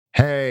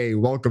Hey,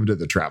 welcome to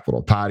the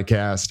Trapital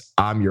Podcast.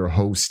 I'm your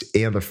host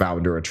and the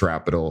founder of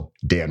Trapital,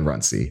 Dan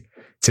Runcie.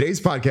 Today's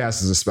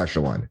podcast is a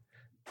special one.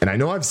 And I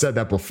know I've said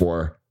that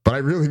before, but I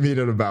really mean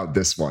it about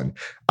this one.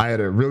 I had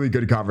a really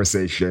good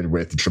conversation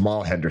with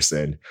Jamal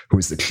Henderson, who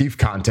is the Chief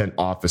Content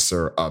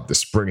Officer of the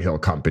Spring Hill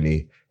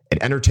Company,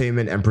 an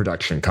entertainment and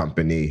production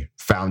company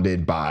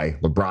founded by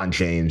LeBron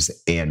James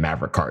and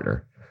Maverick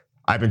Carter.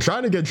 I've been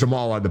trying to get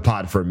Jamal on the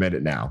pod for a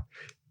minute now.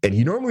 And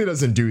he normally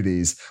doesn't do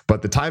these,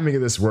 but the timing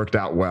of this worked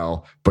out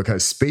well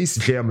because Space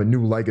Jam: A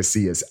New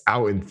Legacy is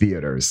out in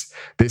theaters.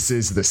 This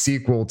is the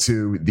sequel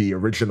to the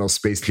original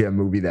Space Jam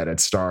movie that had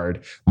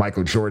starred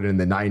Michael Jordan in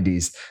the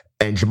 90s.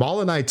 And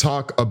Jamal and I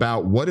talk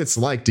about what it's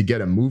like to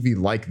get a movie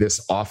like this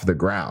off the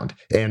ground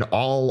and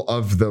all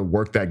of the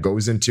work that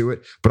goes into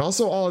it, but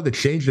also all of the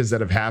changes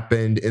that have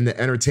happened in the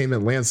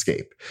entertainment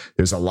landscape.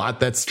 There's a lot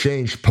that's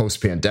changed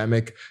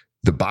post-pandemic.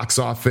 The box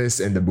office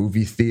and the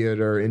movie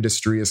theater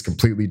industry is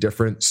completely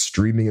different.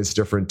 Streaming is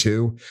different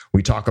too.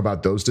 We talk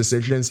about those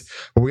decisions,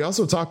 but we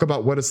also talk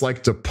about what it's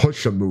like to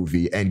push a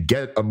movie and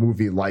get a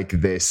movie like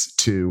this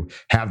to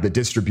have the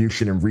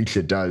distribution and reach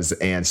it does,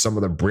 and some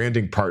of the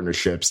branding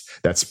partnerships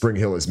that Spring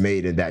Hill has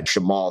made and that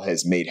Jamal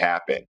has made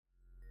happen.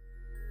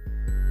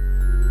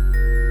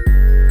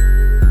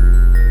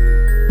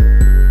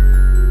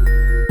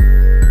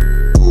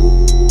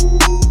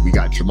 We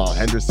got Jamal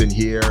Henderson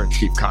here,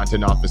 Chief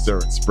Content Officer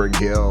at Spring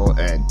Hill,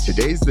 and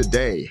today's the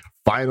day,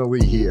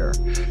 finally here.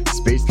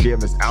 Space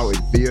Jam is out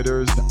in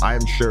theaters.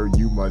 I'm sure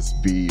you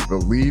must be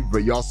relieved,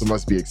 but you also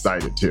must be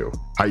excited too.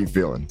 How you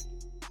feeling?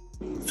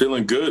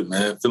 Feeling good,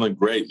 man. Feeling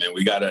great, man.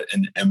 We got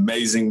an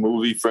amazing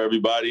movie for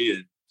everybody,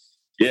 and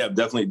yeah,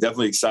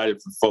 definitely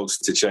excited for folks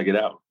to check it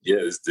out.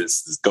 Yeah,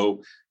 this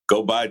go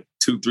buy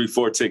 2, 3,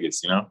 4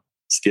 tickets.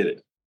 Let's get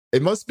it.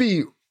 It must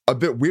be a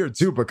bit weird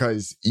too,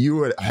 because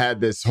you had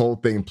this whole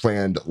thing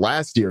planned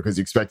last year because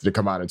you expected to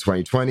come out in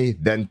 2020,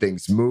 then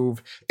things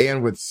move.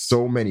 And with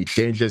so many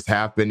changes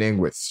happening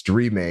with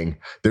streaming,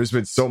 there's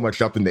been so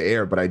much up in the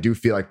air. But I do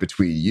feel like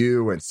between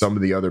you and some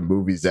of the other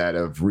movies that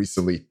have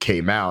recently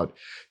came out,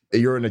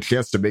 you're in a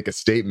chance to make a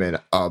statement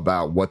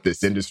about what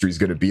this industry is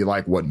going to be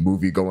like, what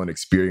movie-going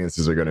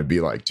experiences are going to be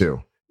like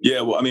too.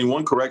 Yeah, well, I mean,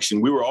 one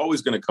correction, we were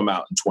always going to come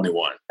out in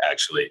 21,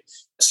 actually.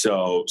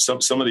 So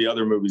some of the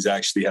other movies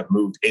actually have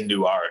moved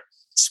into our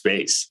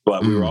space,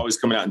 but we were always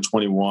coming out in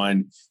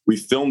 21. We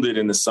filmed it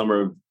in the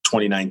summer of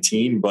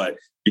 2019, but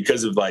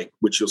because of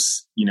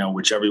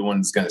which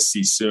everyone's going to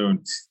see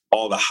soon,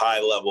 all the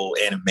high level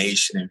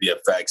animation and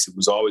VFX, it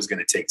was always going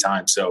to take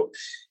time. So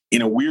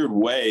in a weird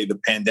way, the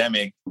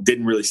pandemic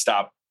didn't really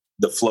stop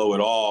the flow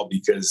at all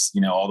because,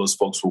 all those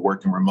folks were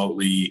working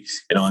remotely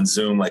and on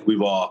Zoom, like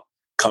we've all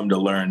come to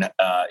learn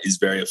is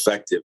very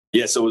effective.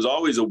 Yeah, so it was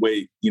always a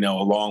wait, a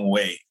long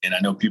wait. And I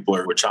know people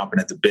were chomping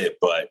at the bit,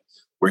 but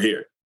we're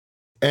here.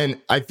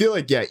 And I feel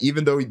like, yeah,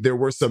 even though there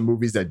were some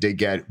movies that did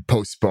get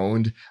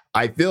postponed,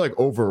 I feel like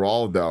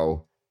overall,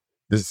 though,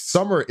 the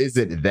summer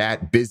isn't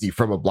that busy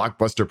from a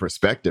blockbuster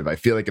perspective. I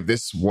feel like if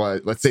this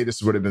was, let's say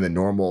this would have been the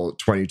normal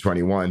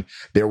 2021,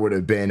 there would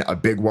have been a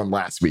big one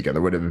last weekend.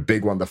 There would have been a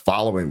big one the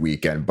following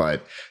weekend.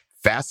 But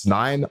Fast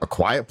 9, A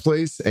Quiet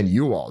Place, and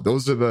You-All.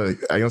 Those are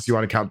I guess you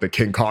want to count the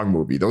King Kong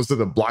movie. Those are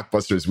the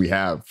blockbusters we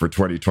have for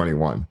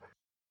 2021.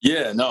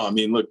 Yeah, no, I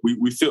mean, look,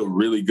 we feel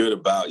really good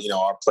about,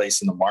 our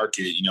place in the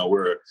market.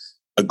 We're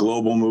a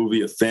global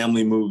movie, a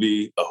family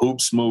movie, a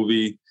hoops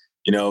movie,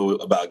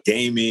 about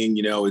gaming.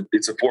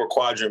 It's a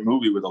 4-quadrant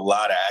movie with a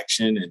lot of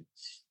action and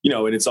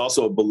it's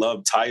also a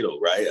beloved title,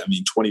 right? I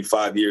mean,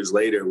 25 years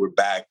later, we're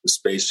back with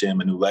Space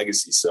Jam: A New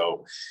Legacy.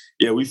 So,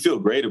 yeah, we feel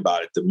great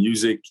about it. The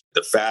music,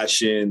 the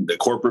fashion, the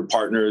corporate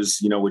partners,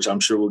 which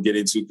I'm sure we'll get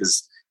into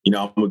because,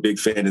 I'm a big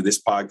fan of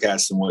this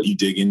podcast and what you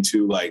dig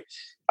into.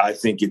 I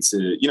think it's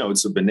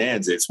a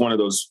bonanza. It's one of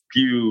those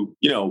few,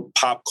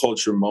 pop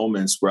culture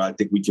moments where I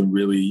think we can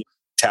really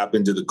tap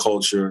into the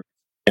culture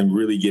and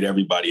really get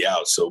everybody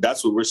out. So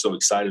that's what we're so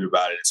excited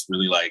about. It's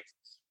really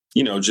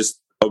just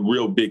a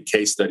real big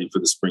case study for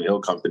the Spring Hill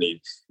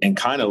Company and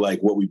kind of like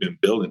what we've been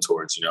building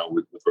towards,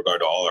 with regard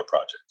to all our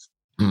projects.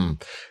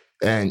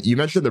 And you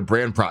mentioned the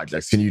brand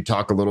projects. Can you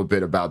talk a little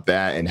bit about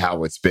that and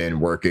how it's been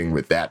working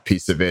with that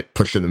piece of it,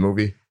 pushing the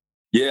movie?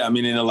 Yeah, I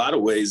mean, in a lot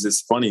of ways,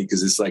 it's funny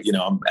because it's like,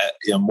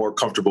 I'm more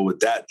comfortable with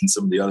that than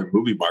some of the other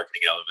movie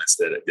marketing elements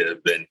that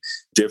have been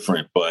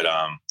different. But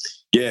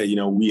yeah,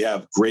 we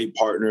have great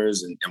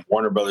partners and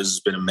Warner Brothers has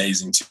been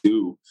amazing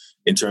too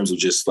in terms of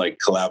just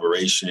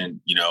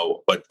collaboration,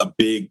 but a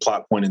big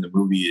plot point in the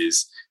movie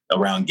is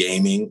around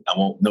gaming.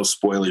 No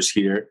spoilers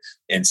here.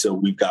 And so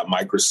we've got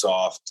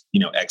Microsoft,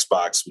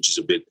 Xbox, which is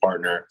a big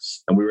partner.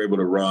 And we were able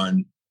to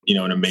run,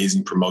 an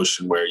amazing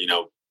promotion where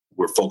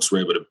folks were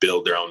able to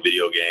build their own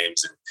video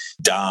games. And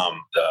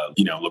Dom,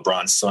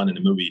 LeBron's son in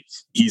the movie,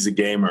 he's a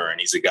gamer and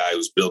he's a guy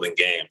who's building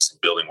games and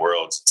building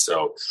worlds.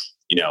 So,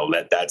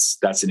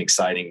 that's an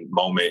exciting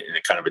moment and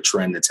a kind of a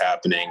trend that's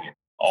happening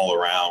all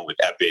around with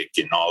Epic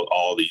and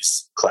all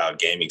these cloud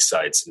gaming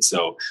sites. And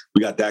so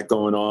we got that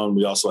going on.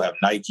 We also have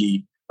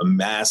Nike, a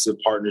massive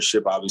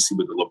partnership, obviously,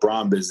 with the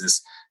LeBron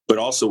business. but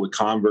also with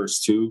Converse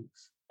too,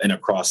 and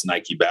across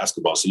Nike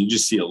basketball. So you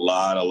just see a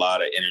lot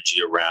of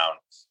energy around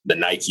the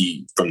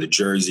Nike, from the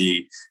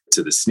jersey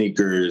to the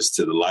sneakers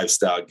to the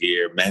lifestyle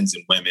gear, men's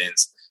and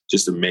women's,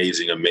 just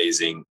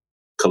amazing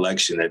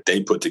collection that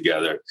they put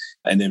together.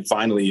 And then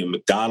finally a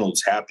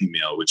McDonald's Happy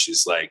Meal, which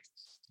is like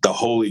the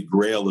holy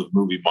grail of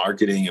movie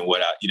marketing, and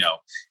what,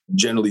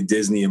 generally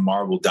Disney and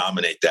Marvel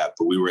dominate that,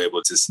 but we were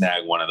able to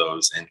snag one of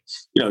those. And,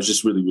 it's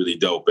just really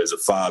dope as a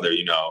father,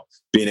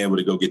 being able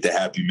to go get the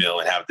Happy Meal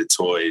and have the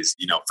toys,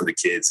 for the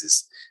kids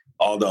is,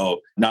 although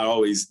not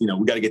always, we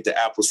got to get the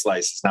apple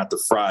slices, not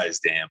the fries,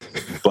 damn.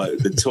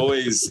 But the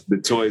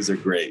toys are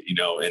great,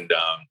 and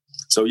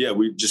so yeah,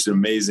 we just an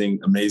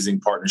amazing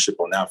partnership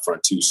on that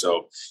front too.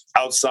 So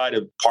outside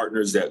of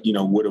partners that,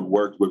 would have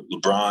worked with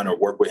LeBron or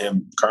work with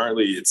him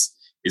currently,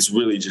 it's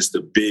really just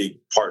the big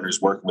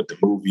partners working with the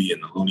movie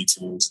and the Looney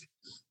Tunes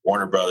and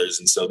Warner Brothers.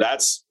 And so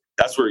that's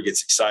where it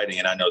gets exciting.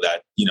 And I know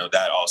that,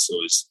 that also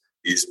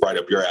is right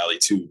up your alley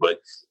too, but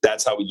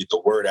that's how we get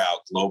the word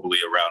out globally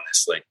around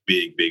this like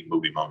big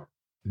movie moment.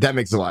 That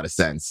makes a lot of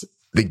sense.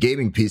 The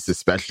gaming piece,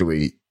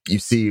 especially, you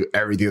see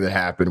everything that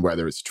happened,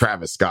 whether it's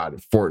Travis Scott,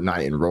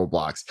 Fortnite, and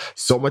Roblox.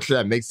 So much of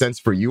that makes sense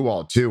for you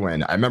all too.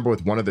 And I remember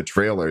with one of the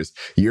trailers,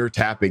 you're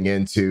tapping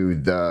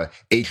into the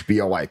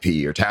HBO IP,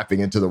 you're tapping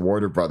into the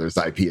Warner Brothers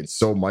IP, and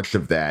so much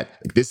of that.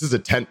 This is a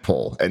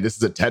tentpole, and this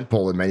is a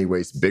tentpole in many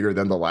ways bigger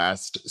than the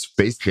last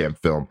Space Jam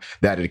film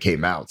that it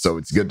came out. So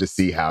it's good to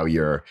see how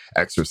you're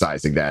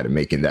exercising that and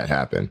making that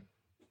happen.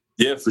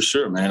 Yeah, for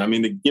sure, man. I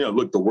mean,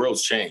 look, the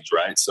world's changed,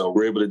 right? So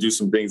we're able to do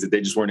some things that they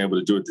just weren't able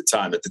to do at the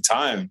time. At the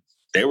time,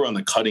 they were on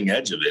the cutting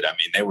edge of it. I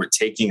mean, they were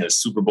taking a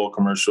Super Bowl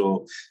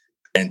commercial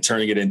and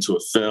turning it into a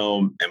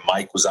film. And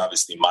Mike was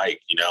obviously Mike,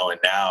 and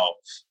now,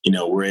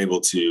 we're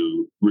able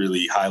to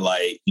really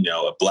highlight,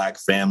 a Black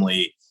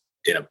family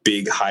in a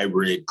big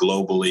hybrid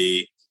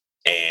globally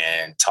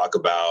and talk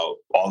about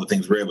all the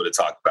things we're able to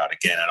talk about.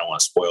 Again, I don't want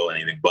to spoil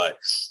anything, but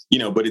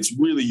it's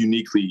really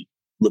uniquely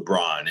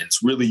LeBron, and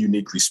it's really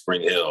uniquely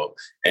Spring Hill.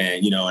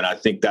 And, and I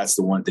think that's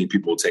the one thing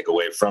people will take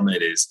away from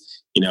it is,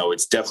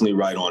 it's definitely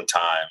right on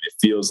time. It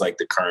feels like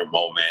the current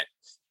moment.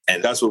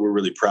 And that's what we're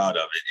really proud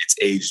of. It's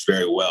aged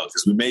very well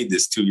because we made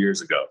this 2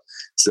 years ago.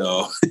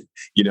 So,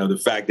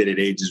 the fact that it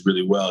ages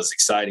really well is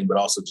exciting, but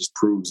also just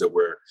proves that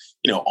we're,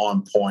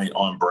 on point,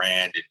 on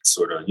brand, and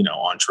sort of,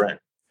 on trend.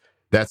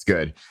 That's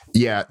good.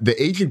 Yeah, the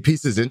aging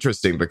piece is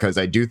interesting because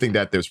I do think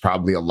that there's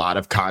probably a lot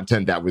of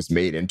content that was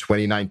made in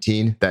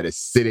 2019 that is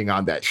sitting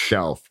on that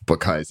shelf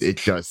because it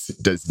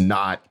just does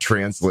not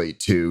translate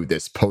to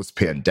this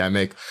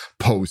post-pandemic,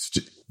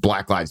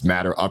 post-Black Lives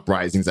Matter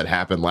uprisings that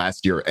happened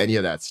last year, or any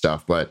of that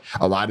stuff. But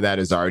a lot of that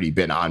has already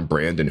been on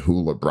brand and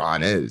who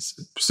LeBron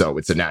is. So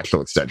it's a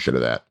natural extension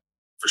of that.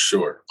 For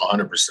sure.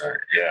 100%.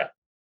 Yeah.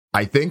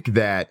 I think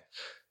that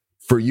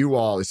for you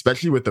all,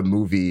 especially with a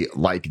movie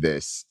like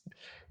this,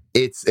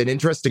 it's an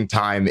interesting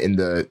time in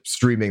the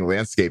streaming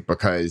landscape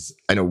because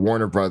I know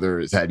Warner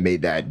Brothers had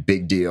made that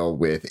big deal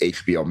with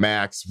HBO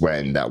Max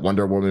when that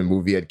Wonder Woman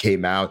movie had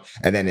came out.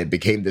 And then it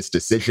became this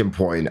decision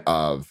point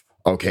of,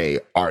 okay,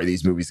 are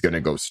these movies going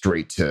to go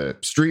straight to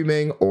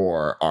streaming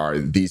or are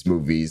these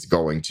movies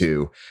going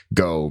to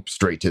go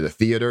straight to the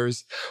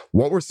theaters?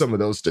 What were some of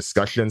those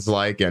discussions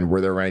like? And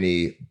were there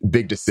any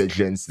big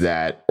decisions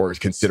or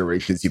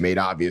considerations you made?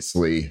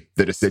 Obviously,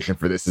 the decision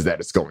for this is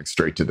that it's going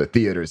straight to the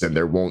theaters and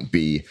there won't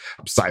be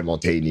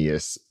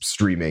simultaneous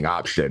streaming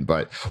option.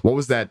 But what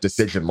was that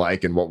decision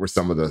like? And what were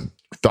some of the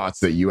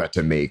thoughts that you had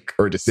to make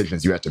or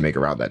decisions you had to make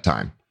around that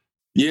time?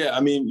 Yeah,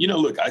 I mean,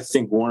 look, I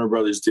think Warner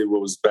Brothers did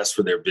what was best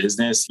for their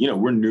business.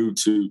 We're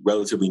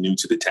relatively new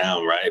to the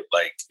town, right?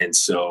 And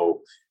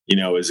so,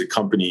 as a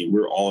company,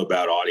 we're all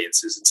about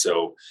audiences. And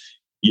so,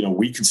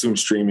 we consume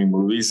streaming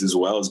movies as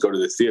well as go to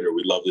the theater.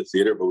 We love the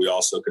theater, but we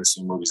also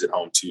consume movies at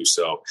home too.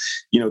 So,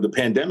 the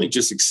pandemic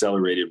just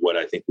accelerated what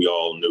I think we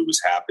all knew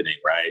was happening,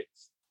 right?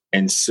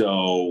 And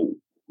so,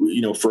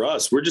 for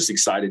us, we're just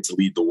excited to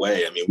lead the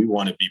way. I mean, we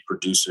want to be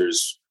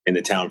producers in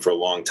the town for a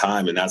long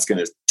time. And that's going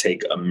to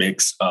take a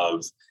mix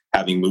of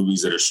having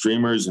movies that are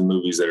streamers and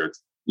movies that are,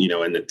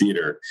 in the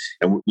theater.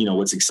 And,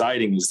 what's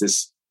exciting is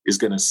this is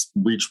going to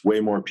reach way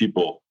more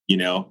people,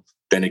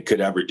 than it could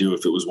ever do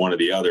if it was one or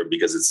the other,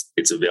 because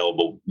it's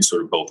available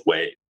sort of both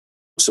ways.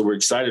 So we're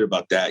excited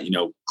about that.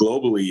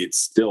 Globally, it's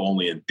still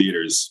only in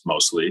theaters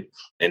mostly.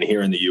 And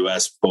here in the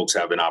US, folks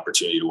have an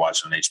opportunity to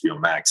watch it on HBO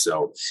Max.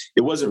 So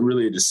it wasn't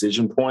really a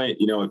decision point.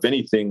 If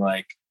anything,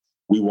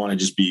 we want to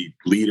just be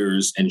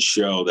leaders and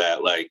show that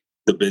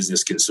the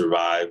business can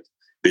survive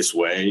this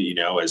way,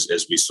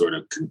 as we sort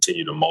of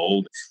continue to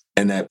mold,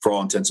 and that for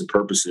all intents and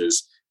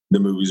purposes,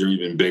 the movies are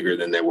even bigger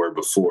than they were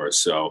before.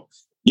 So,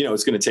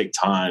 it's going to take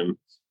time,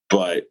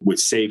 but with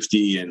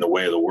safety and the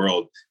way of the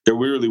world, there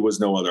really was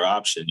no other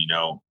option,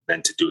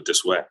 than to do it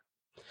this way.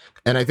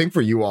 And I think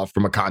for you all,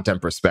 from a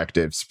content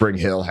perspective, Spring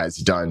Hill has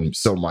done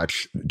so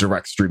much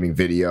direct streaming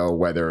video,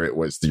 whether it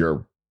was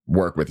your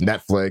work with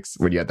Netflix,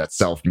 when you had that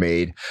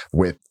Self-Made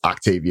with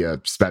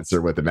Octavia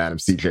Spencer with the Madam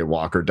C.J.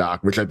 Walker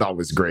doc, which I thought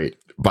was great,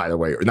 by the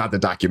way, not the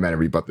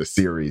documentary, but the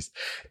series.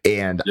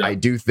 And I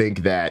do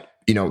think that,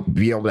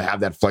 be able to have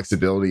that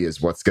flexibility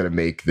is what's going to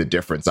make the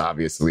difference.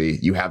 Obviously,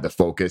 you have the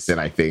focus, and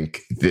I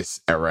think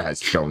this era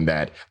has shown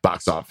that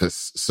box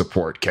office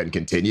support can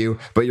continue,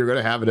 but you're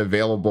going to have it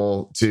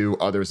available to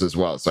others as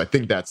well. So I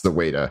think that's the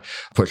way to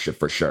push it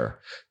for sure.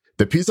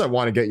 The piece I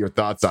want to get your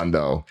thoughts on,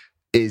 though,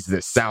 is the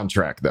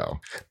soundtrack, though.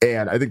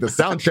 And I think the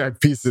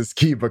soundtrack piece is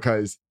key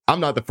because I'm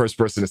not the first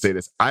person to say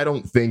this. I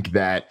don't think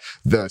that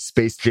the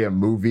Space Jam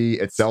movie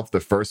itself,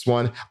 the first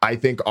one, I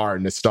think our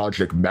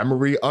nostalgic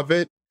memory of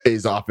it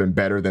is often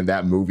better than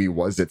that movie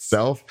was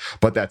itself.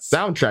 But that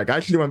soundtrack, I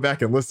actually went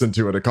back and listened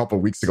to it a couple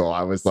of weeks ago.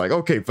 I was like,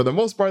 okay, for the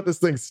most part, this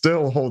thing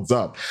still holds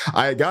up.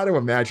 I got to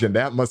imagine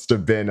that must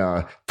have been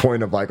a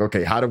point of like,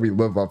 okay, how do we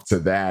live up to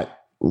that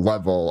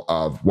level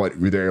of what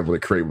we were able to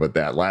create with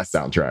that last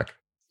soundtrack?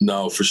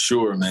 No, for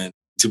sure, man.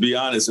 To be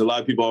honest, a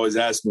lot of people always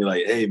ask me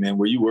like, hey, man,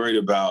 were you worried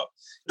about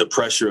the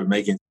pressure of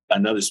making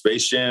another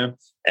Space Jam?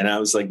 And I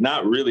was like,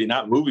 not really,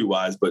 not movie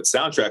wise, but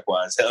soundtrack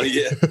wise. Hell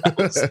yeah.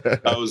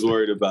 I was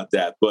worried about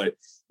that. But,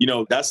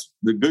 that's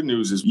the good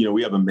news is,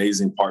 we have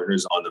amazing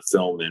partners on the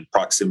film and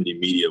Proximity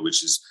Media,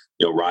 which is,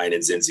 Ryan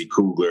and Zinzi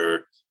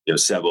Kugler,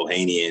 Seb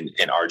Ohaney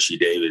and Archie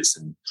Davis.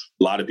 And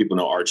a lot of people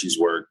know Archie's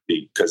work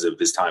because of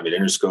his time at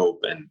Interscope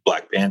and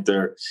Black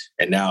Panther,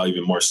 and now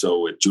even more so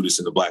with Judas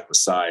and the Black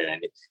Messiah.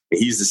 And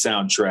he's the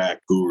soundtrack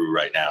guru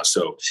right now.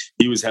 So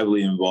he was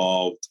heavily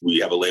involved. We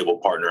have a label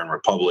partner in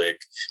Republic.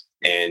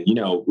 And,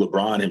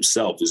 LeBron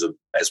himself is,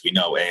 as we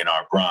know,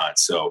 A&R Bron.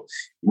 So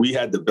we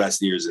had the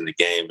best ears in the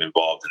game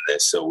involved in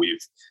this. So we've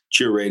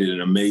curated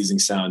an amazing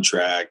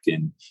soundtrack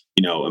and,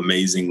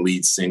 amazing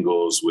lead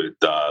singles with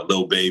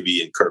Lil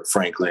Baby and Kirk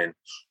Franklin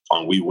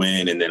on We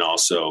Win. And then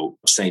also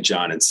St.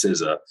 John and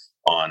SZA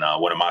on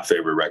one of my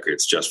favorite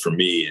records, Just For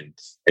Me.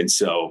 And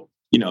so,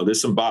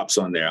 there's some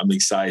bops on there. I'm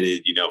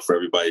excited, for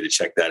everybody to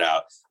check that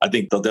out. I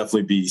think there'll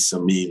definitely be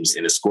some memes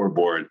in the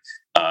scoreboard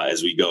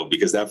as we go,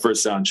 because that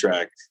first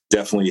soundtrack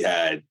definitely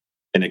had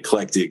an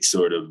eclectic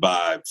sort of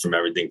vibe from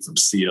everything from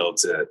Seal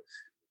to,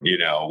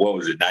 what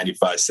was it,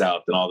 95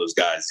 South and all those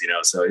guys,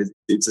 so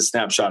it's a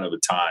snapshot of a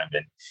time.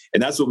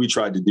 And that's what we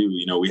tried to do.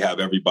 We have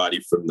everybody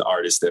from the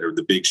artists that are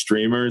the big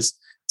streamers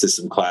to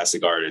some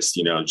classic artists,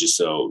 just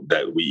so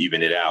that we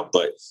even it out.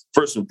 But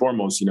first and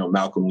foremost,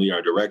 Malcolm Lee,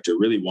 our director,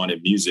 really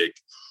wanted music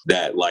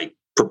that like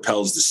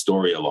propels the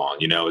story along.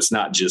 It's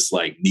not just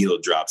like needle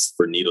drops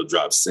for needle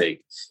drops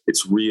sake.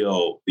 It's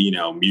real,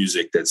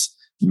 music that's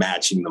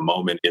matching the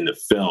moment in the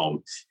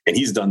film. And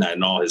he's done that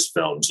in all his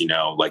films,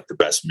 like The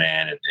Best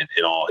Man and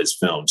in all his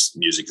films.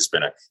 Music has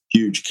been a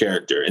huge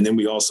character. And then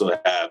we also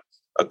have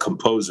a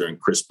composer in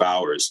Chris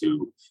Bowers,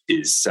 who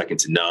is second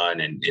to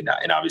none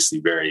and obviously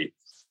very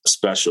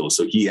special.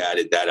 So he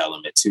added that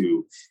element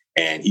too.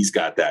 And he's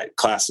got that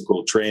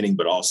classical training,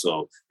 but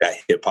also that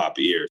hip hop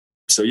ear.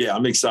 So yeah,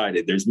 I'm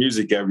excited. There's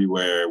music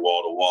everywhere,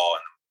 wall to wall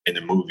in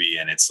the movie.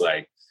 And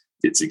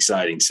it's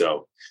exciting.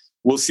 So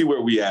we'll see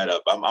where we add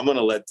up. I'm going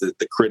to let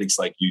the critics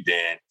like you,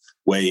 Dan,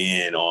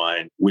 weigh in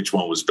on which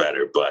one was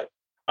better, but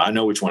I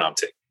know which one I'm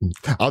taking.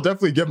 I'll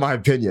definitely give my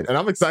opinion, and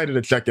I'm excited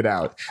to check it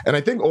out. And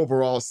I think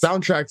overall,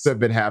 soundtracks have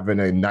been having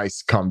a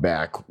nice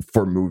comeback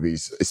for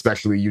movies,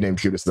 especially you named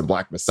Judas and the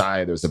Black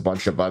Messiah. There's a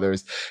bunch of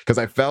others, because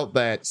I felt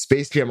that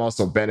Space Jam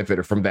also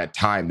benefited from that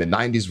time. The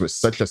 90s was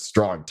such a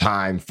strong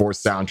time for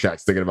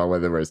soundtracks, thinking about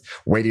whether it was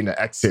Waiting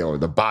to Exhale or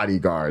The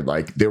Bodyguard.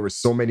 Like, there were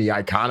so many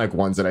iconic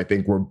ones that I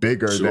think were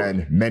bigger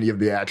than many of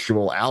the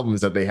actual albums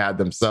that they had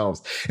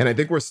themselves. And I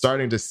think we're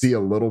starting to see a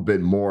little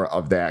bit more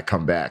of that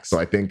come back. So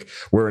I think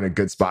we're in a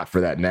good spot for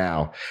that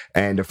now.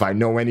 And if I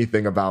know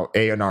anything about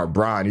A&R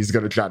Bron, he's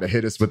going to try to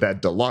hit us with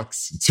that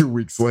deluxe 2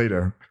 weeks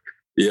later.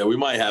 Yeah, we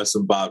might have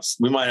some bops.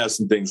 We might have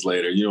some things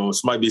later.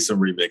 This might be some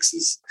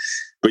remixes.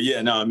 But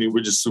yeah, no, I mean,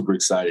 we're just super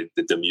excited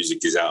that the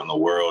music is out in the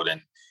world.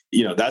 And,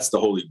 that's the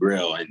holy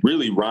grail. And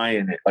really,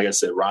 Ryan, like I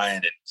said,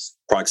 Ryan and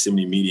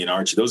Proximity Media and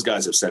Archie, those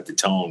guys have set the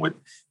tone with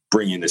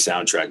bringing the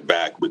soundtrack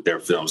back with their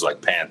films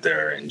like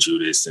Panther and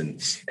Judas.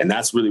 And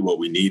that's really what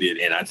we needed.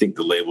 And I think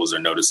the labels are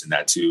noticing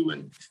that too.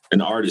 And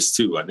the artists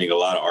too. I think a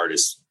lot of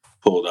artists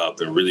pulled up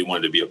and really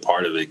wanted to be a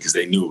part of it because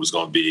they knew it was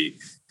going to be,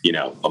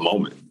 a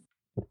moment.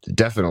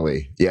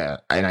 Definitely. Yeah.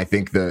 And I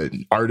think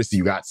the artist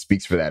you got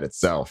speaks for that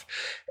itself.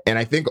 And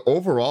I think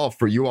overall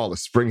for you all, the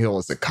Spring Hill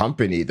as a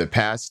company, the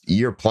past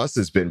year plus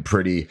has been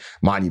pretty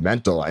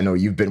monumental. I know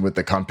you've been with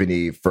the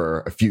company for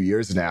a few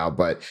years now,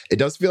 but it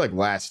does feel like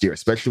last year,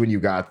 especially when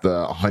you got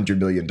the $100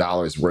 million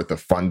worth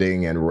of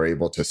funding and were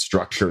able to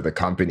structure the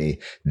company,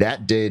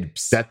 that did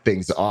set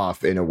things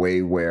off in a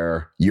way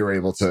where you're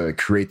able to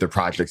create the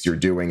projects you're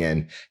doing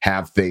and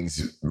have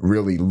things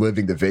really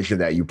living the vision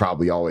that you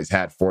probably always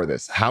had for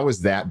this. How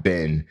has that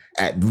been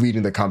at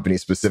leading the company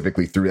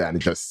specifically through that and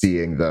just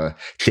seeing the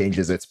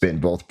changes it's been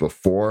both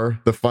before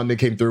the funding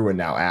came through and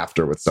now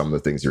after with some of the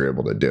things you're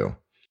able to do?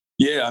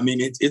 Yeah, I mean,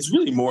 it's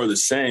really more of the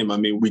same. I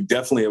mean, we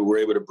definitely were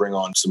able to bring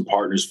on some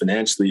partners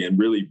financially and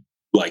really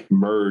like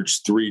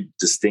merge three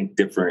distinct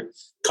different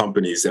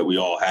companies that we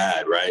all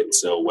had, right?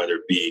 So whether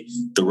it be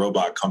the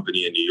Robot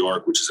Company in New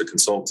York, which is a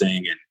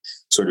consulting and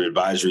sort of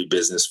advisory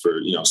business for,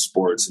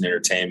 sports and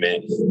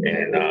entertainment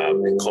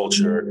and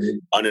culture,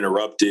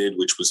 Uninterrupted,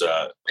 which was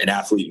an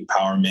athlete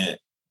empowerment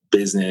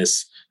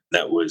business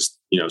that was,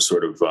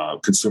 sort of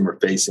consumer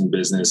facing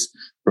business,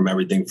 from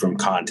everything from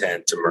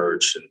content to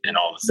merch and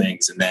all the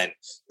things. And then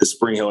the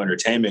Spring Hill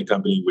Entertainment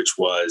Company, which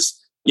was,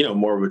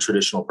 more of a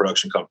traditional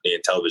production company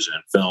in television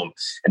and film.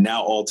 And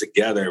now all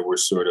together, we're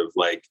sort of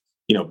like,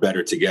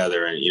 better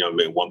together. And,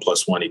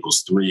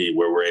 1+1=3,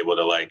 where we're able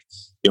to like,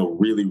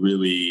 really,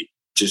 really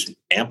just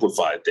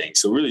amplify things.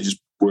 So really just,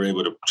 we're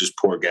able to just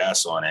pour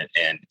gas on it,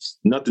 and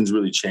nothing's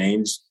really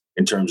changed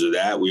in terms of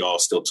that. We all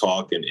still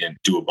talk and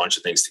do a bunch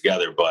of things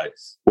together, but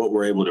what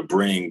we're able to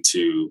bring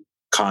to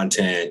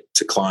content,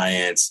 to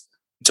clients,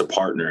 to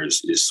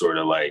partners is sort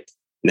of like,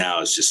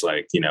 now it's just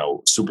like,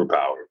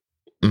 superpower.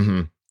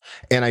 Mm-hmm.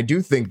 And I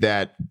do think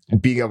that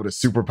being able to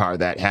superpower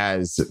that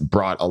has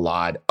brought a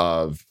lot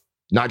of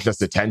not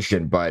just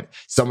attention, but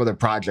some of the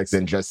projects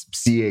and just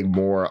seeing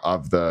more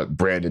of the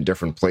brand in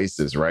different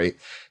places, right?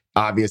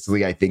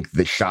 Obviously, I think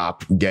The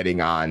Shop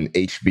getting on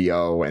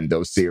HBO and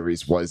those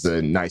series was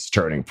a nice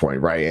turning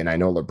point, right? And I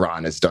know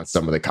LeBron has done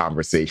some of the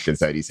conversations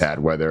that he's had,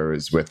 whether it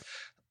was with,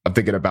 I'm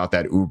thinking about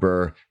that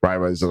Uber, right?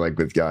 Was it like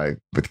with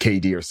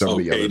KD or some of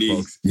the KD. other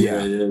folks?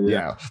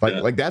 Yeah.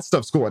 Like that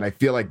stuff's cool. And I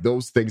feel like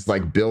those things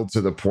like build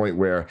to the point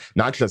where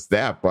not just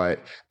that, but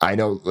I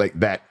know like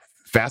that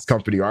Fast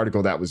Company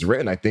article that was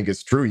written, I think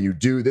is true.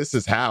 This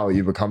is how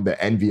you become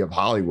the envy of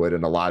Hollywood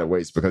in a lot of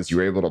ways, because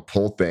you're able to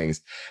pull things.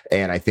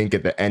 And I think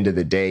at the end of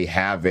the day,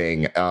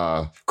 having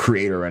a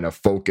creator and a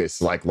focus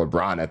like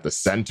LeBron at the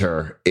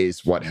center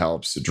is what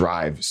helps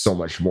drive so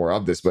much more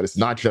of this. But it's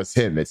not just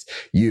him, it's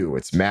you,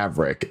 it's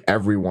Maverick.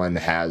 Everyone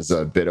has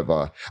a bit of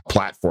a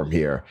platform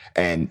here.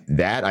 And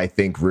that, I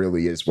think,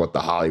 really is what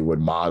the Hollywood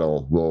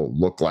model will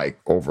look like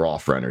overall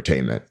for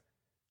entertainment.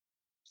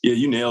 Yeah,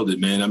 you nailed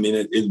it, man. I mean,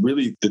 it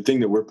really, the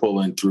thing that we're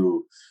pulling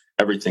through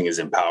everything is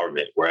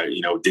empowerment, right?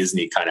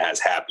 Disney kind of has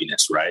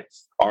happiness, right?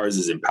 Ours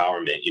is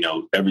empowerment.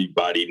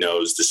 Everybody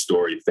knows the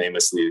story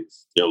famously,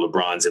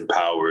 LeBron's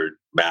empowered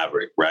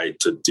Maverick, right?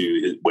 To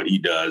do what he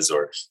does,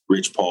 or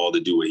Rich Paul to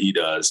do what he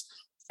does.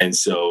 And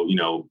so,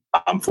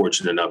 I'm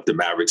fortunate enough that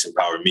Mavericks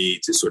empowered me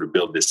to sort of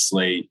build this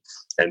slate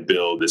and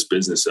build this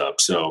business up.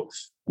 So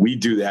we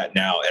do that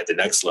now at the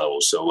next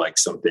level. So like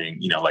something,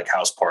 like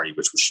House Party,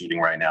 which we're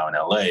shooting right now in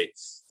LA,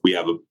 we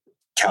have a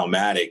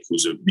Calmatic,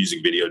 who's a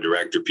music video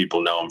director.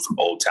 People know him from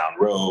Old Town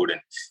Road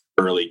and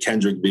early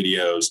Kendrick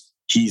videos.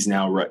 He's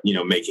now,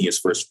 making his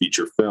first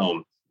feature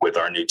film with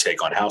our new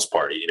take on House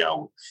Party,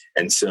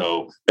 And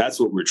so that's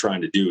what we're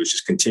trying to do, is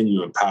just continue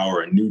to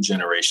empower a new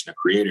generation of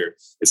creator.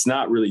 It's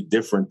not really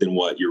different than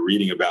what you're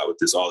reading about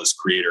with all this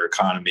creator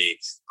economy,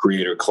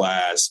 creator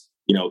class.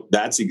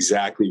 That's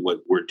exactly what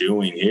we're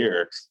doing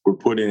here. We're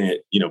putting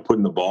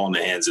the ball in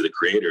the hands of the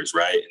creators,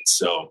 right? And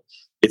so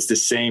it's the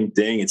same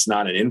thing. It's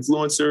not an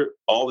influencer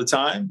all the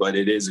time, but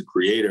it is a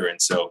creator.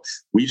 And so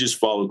we just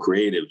follow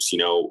creatives.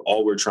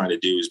 All we're trying to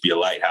do is be a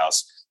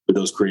lighthouse for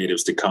those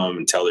creatives to come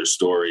and tell their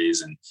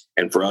stories,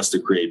 and for us to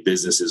create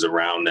businesses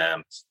around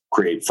them,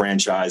 create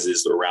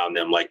franchises around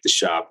them, like The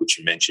Shop, which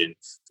you mentioned,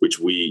 which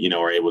we,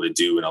 are able to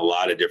do in a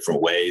lot of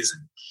different ways.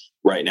 And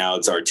right now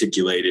it's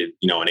articulated,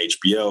 on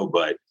HBO,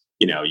 but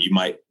you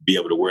might be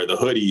able to wear the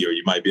hoodie, or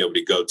you might be able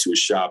to go to a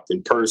shop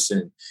in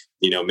person.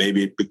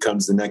 Maybe it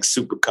becomes the next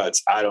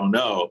Supercuts. I don't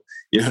know.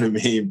 You know what I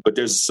mean? But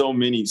there's so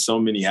many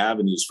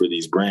avenues for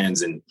these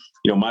brands. And,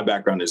 my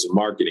background is in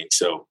marketing.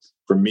 So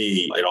for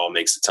me, it all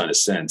makes a ton of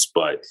sense.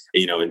 But,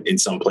 in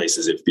some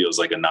places it feels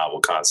like a novel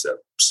concept.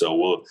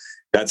 So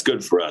that's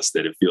good for us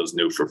that it feels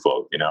new for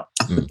folk,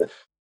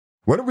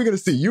 When are we going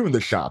to see you in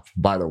The Shop,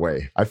 by the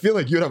way? I feel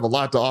like you'd have a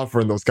lot to offer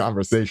in those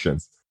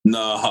conversations.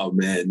 No,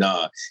 man,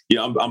 nah.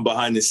 Yeah, I'm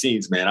behind the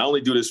scenes, man. I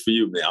only do this for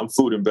you, man. I'm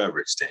food and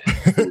beverage, Dan.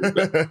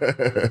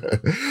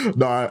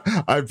 No,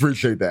 I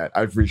appreciate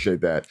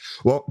that.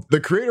 Well, the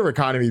creator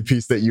economy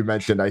piece that you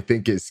mentioned, I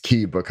think, is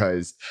key,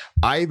 because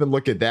I even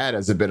look at that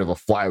as a bit of a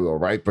flywheel,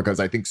 right? Because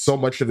I think so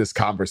much of this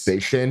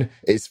conversation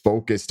is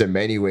focused in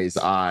many ways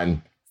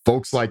on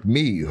folks like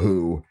me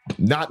who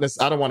I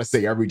don't want to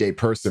say everyday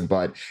person,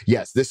 but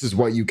yes, this is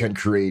what you can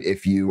create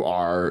if you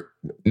are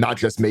not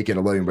just making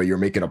a living, but you're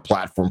making a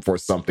platform for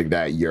something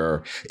that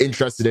you're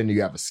interested in,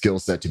 you have a skill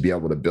set to be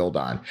able to build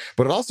on.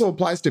 But it also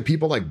applies to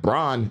people like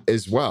Bron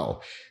as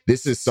well.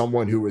 This is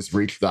someone who has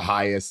reached the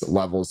highest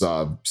levels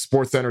of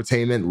sports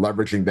entertainment,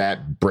 leveraging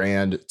that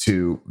brand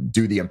to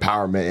do the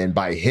empowerment. And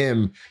by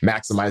him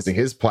maximizing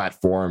his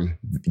platform,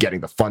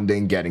 getting the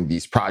funding, getting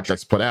these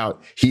projects put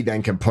out, he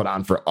then can put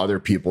on for other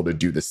people to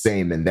do the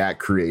same. And that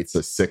creates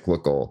a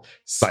cyclical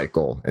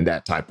cycle in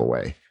that type of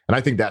way. And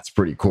I think that's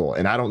pretty cool.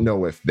 And I don't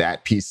know if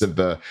that piece of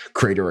the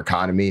creator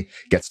economy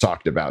gets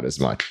talked about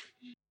as much.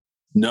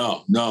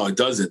 No, it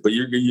doesn't. But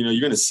you're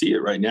going to see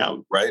it right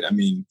now, right? I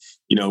mean,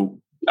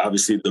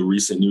 obviously the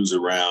recent news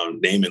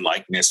around name and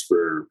likeness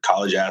for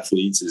college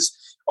athletes is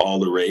all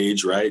the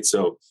rage, right?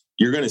 So,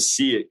 you're going to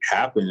see it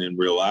happen in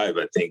real life.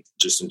 I think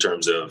just in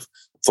terms of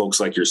folks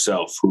like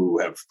yourself who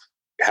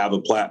have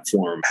a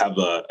platform, have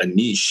a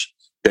niche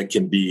that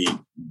can be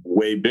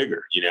way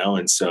bigger,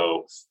 and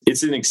so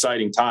it's an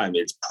exciting time.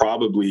 It's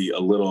probably a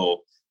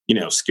little,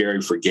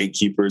 scary for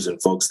gatekeepers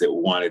and folks that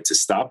wanted to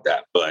stop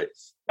that. But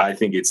I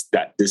think it's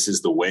that this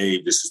is the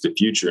wave, this is the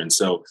future. And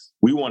so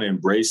we want to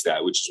embrace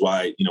that, which is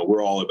why,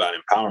 we're all about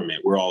empowerment.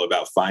 We're all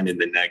about finding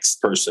the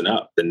next person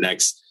up, the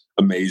next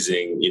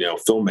amazing,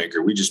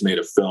 filmmaker. We just made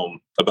a film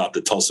about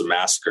the Tulsa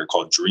massacre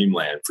called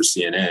Dreamland for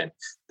CNN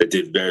that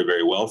did very,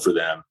 very well for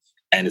them.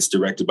 And it's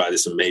directed by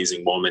this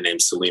amazing woman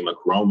named Salima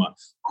Karoma,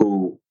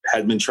 who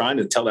had been trying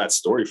to tell that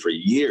story for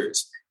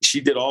years.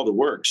 She did all the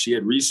work. She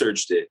had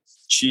researched it.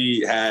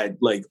 She had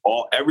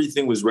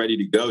everything was ready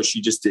to go. She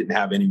just didn't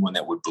have anyone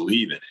that would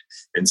believe in it.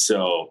 And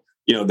so,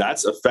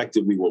 that's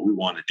effectively what we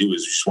want to do,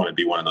 is we just want to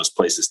be one of those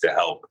places to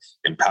help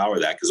empower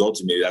that, because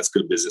ultimately that's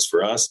good business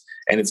for us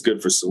and it's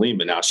good for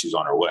Salima. Now she's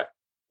on her way.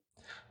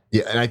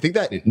 Yeah, and I think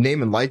that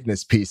name and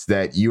likeness piece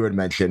that you had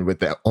mentioned with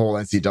the whole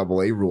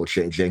NCAA rule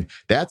changing,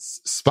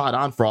 that's spot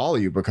on for all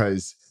of you,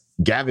 because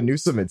Gavin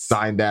Newsom had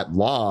signed that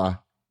law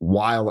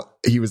while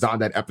he was on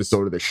that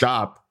episode of The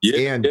Shop.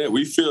 Yeah,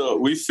 we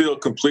feel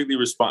completely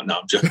responsible. No,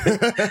 I'm joking.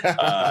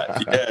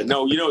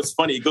 It's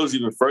funny. It goes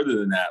even further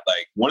than that.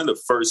 Like, one of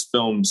the first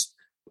films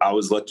I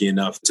was lucky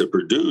enough to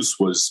produce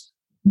was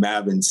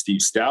Mav and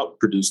Steve Stout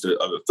produced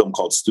a film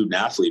called Student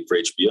Athlete for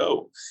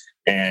HBO.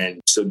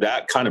 And so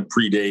that kind of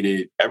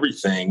predated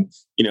everything,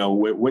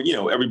 when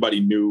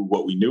everybody knew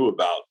what we knew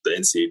about the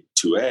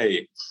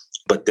NCAA.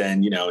 But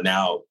then,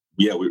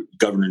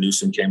 Governor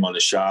Newsom came on The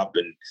Shop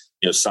and,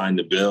 signed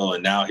the bill.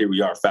 And now here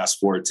we are, fast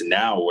forward to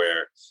now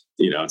where,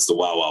 it's the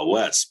Wild Wild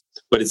West.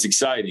 But it's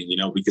exciting,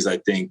 because I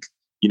think,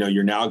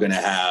 you're now going to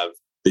have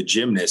the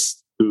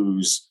gymnast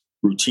whose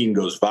routine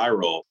goes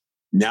viral.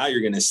 Now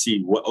you're going to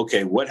see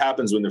what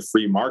happens when the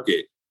free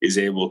market is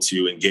able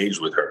to engage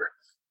with her.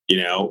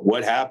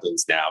 What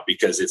happens now,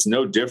 because it's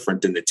no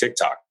different than the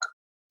TikTok.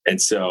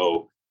 And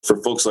so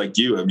for folks like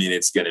you, I mean,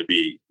 it's going to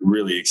be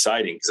really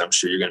exciting, because I'm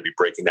sure you're going to be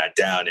breaking that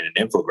down in an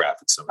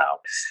infographic somehow.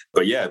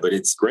 But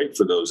it's great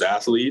for those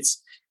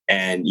athletes.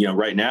 And,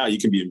 right now you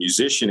can be a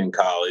musician in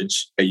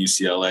college at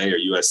UCLA or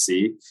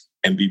USC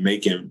and be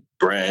making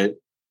bread,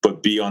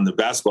 but be on the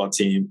basketball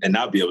team and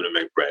not be able to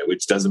make bread,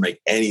 which doesn't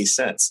make any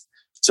sense.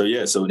 So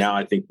now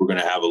I think we're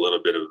going to have a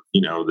little bit of,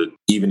 the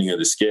evening of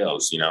the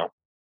scales,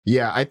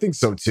 Yeah, I think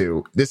so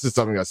too. This is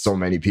something that so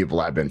many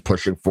people have been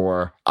pushing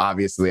for.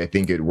 Obviously, I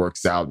think it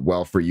works out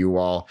well for you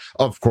all.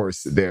 Of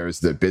course, there's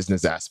the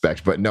business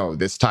aspect, but no,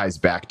 this ties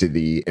back to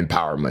the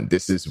empowerment.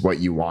 This is what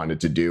you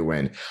wanted to do.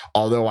 And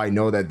although I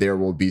know that there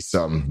will be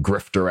some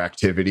grifter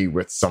activity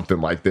with something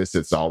like this,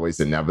 it's always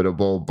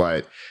inevitable.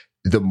 But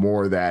the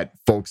more that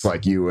folks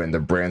like you and the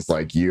brands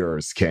like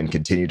yours can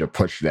continue to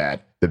push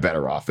that, the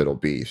better off it'll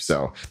be.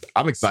 So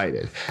I'm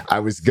excited. I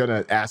was going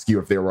to ask you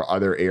if there were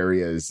other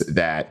areas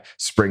that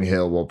Spring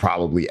Hill will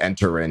probably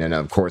enter in. And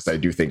of course, I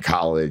do think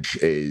college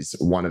is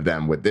one of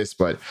them with this,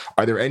 but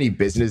are there any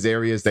business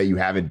areas that you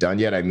haven't done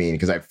yet? I mean,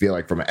 because I feel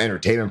like from an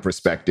entertainment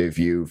perspective,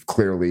 you've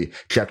clearly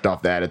checked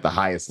off that at the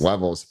highest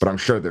levels, but I'm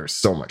sure there's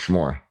so much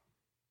more.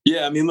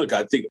 Yeah, I mean, look,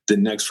 I think the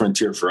next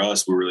frontier for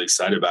us, we're really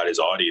excited about, is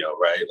audio,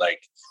 right?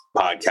 Like,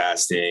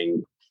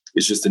 podcasting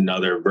is just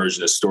another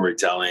version of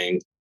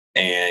storytelling.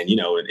 And,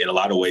 in a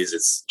lot of ways,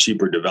 it's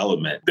cheaper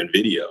development than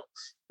video.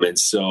 And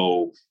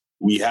so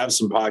we have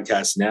some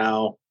podcasts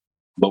now,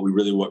 but we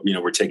really want,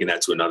 we're taking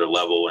that to another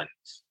level, and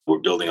we're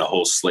building a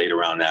whole slate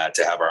around that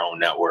to have our own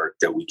network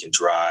that we can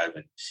drive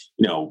and,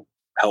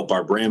 help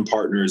our brand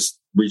partners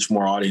reach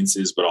more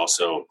audiences, but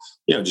also,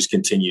 just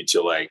continue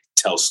to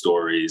tell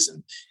stories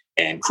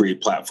and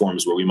create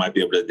platforms where we might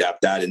be able to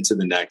adapt that into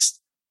the next,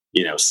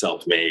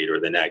 self-made or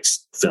the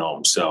next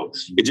film. So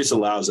it just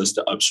allows us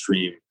to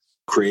upstream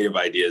creative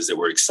ideas that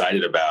we're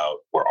excited about,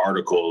 or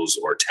articles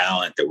or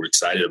talent that we're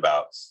excited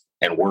about,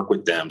 and work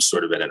with them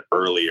sort of at an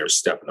earlier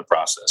step in the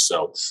process.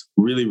 So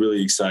really,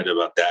 really excited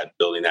about that,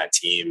 building that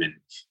team. And,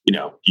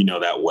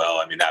 that well.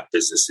 I mean, that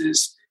business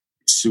is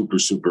super,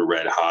 super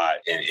red hot,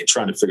 and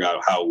trying to figure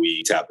out how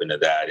we tap into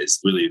that is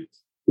really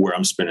where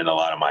I'm spending a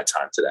lot of my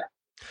time today.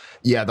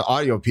 Yeah, the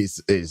audio piece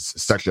is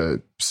such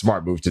a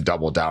smart move to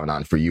double down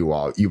on for you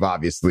all. You've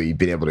obviously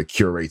been able to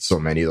curate so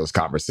many of those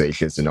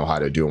conversations and know how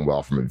to do them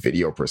well from a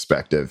video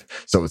perspective.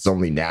 So it's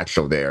only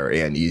natural there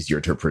and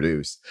easier to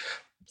produce.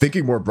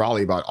 Thinking more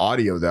broadly about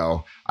audio,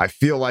 though, I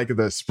feel like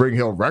the Spring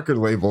Hill record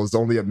label is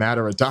only a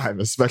matter of time,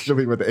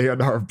 especially with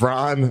A&R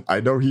Bron.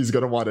 I know he's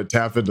going to want to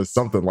tap into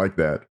something like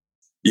that.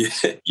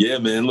 Yeah,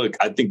 man. Look,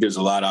 I think there's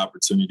a lot of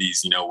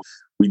opportunities.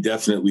 We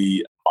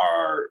definitely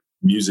are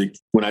music.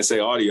 When I say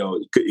audio,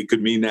 it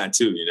could mean that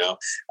too.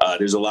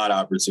 There's a lot of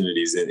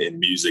opportunities in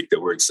music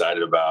that we're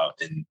excited about,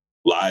 and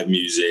live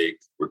music,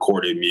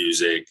 recorded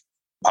music,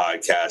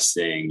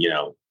 podcasting,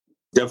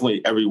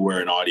 definitely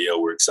everywhere in audio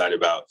we're excited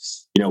about.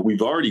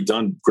 We've already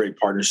done great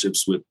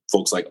partnerships with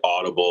folks like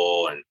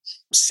Audible and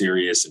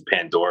Sirius and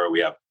Pandora.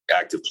 We have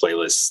active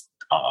playlists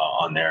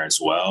on there as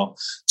well.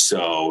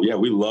 So yeah,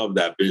 we love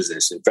that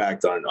business. In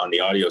fact, on the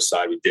audio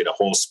side, we did a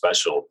whole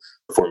special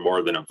for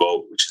More Than a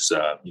Vote, which is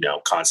a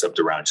concept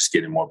around just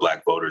getting more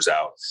Black voters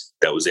out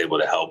that was able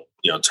to help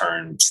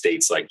turn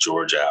states like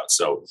Georgia out.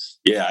 So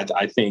yeah,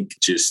 I think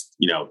just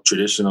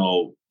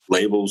traditional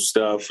label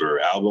stuff or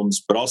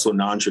albums, but also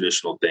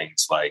non-traditional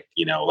things like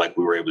we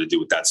were able to do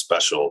with that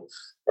special,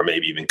 or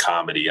maybe even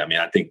comedy. I mean,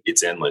 I think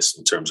it's endless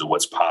in terms of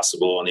what's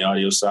possible on the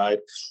audio side.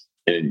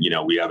 And,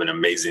 we have an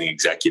amazing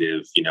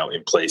executive,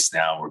 in place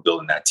now. We're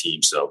building that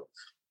team. So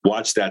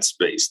watch that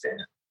space, Dan.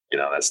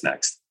 That's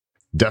next.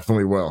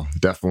 Definitely will.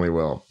 Definitely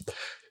will.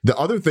 The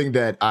other thing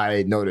that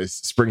I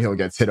noticed SpringHill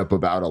gets hit up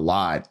about a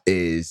lot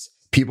is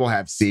people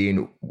have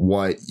seen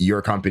what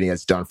your company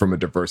has done from a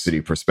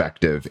diversity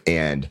perspective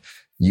and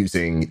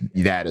using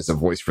that as a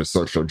voice for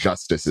social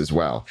justice as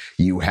well.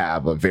 You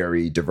have a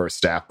very diverse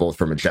staff, both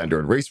from a gender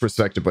and race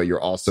perspective, but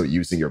you're also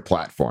using your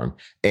platform.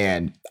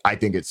 And I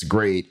think it's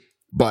great.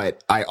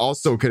 But I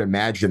also could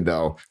imagine,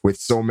 though, with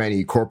so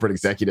many corporate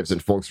executives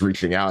and folks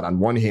reaching out, on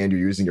one hand, you're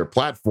using your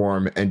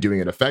platform and doing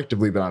it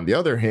effectively. But on the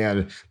other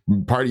hand,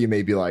 part of you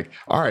may be like,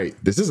 all right,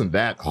 this isn't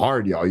that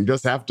hard, y'all. You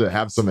just have to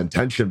have some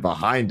intention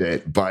behind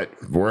it. But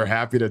we're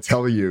happy to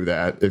tell you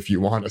that if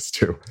you want us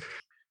to.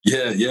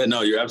 Yeah,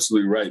 no, you're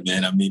absolutely right,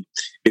 man. I mean,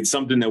 it's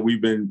something that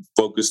we've been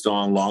focused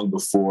on long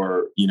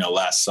before,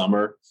 last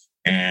summer.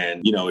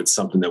 And, it's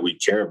something that we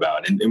care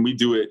about. And we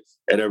do it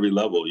at every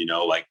level,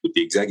 like with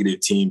the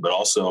executive team, but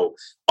also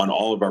on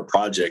all of our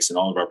projects and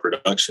all of our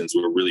productions,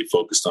 we're really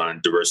focused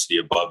on diversity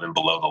above and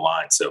below the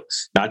line. So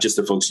not just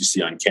the folks you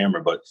see on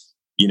camera, but,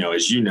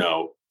 as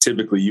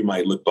typically you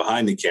might look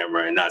behind the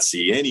camera and not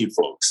see any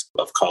folks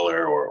of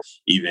color or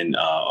even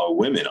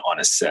women on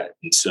a set.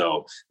 And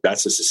so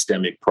that's a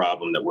systemic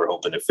problem that we're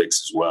hoping to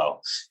fix as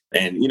well.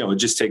 And, it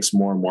just takes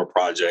more and more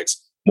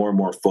projects, more and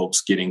more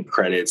folks getting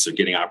credits or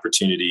getting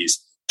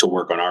opportunities to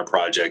work on our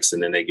projects.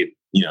 And then they get,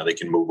 they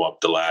can move up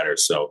the ladder.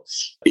 So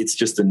it's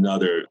just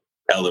another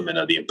element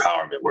of the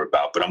empowerment we're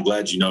about. But I'm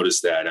glad you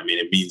noticed that. I mean,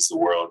 it means the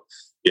world,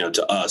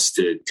 to us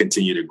to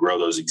continue to grow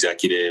those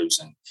executives.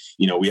 And,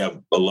 we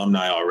have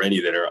alumni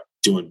already that are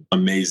doing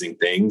amazing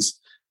things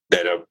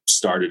that have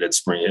started at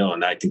SpringHill.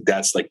 And I think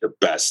that's like the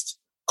best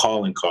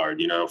calling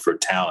card, for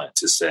talent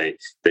to say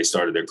they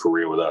started their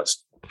career with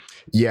us.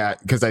 Yeah,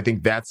 because I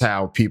think that's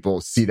how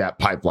people see that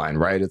pipeline,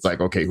 right? It's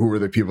like, okay, who are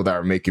the people that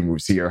are making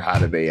moves here? How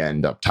do they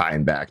end up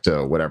tying back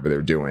to whatever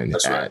they're doing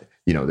at,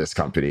 this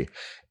company?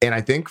 And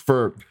I think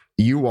for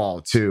you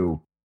all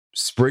too,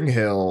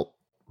 SpringHill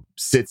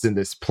sits in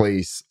this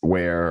place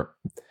where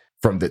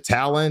from the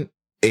talent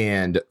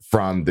and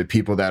from the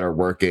people that are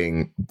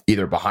working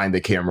either behind the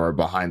camera or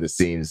behind the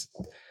scenes,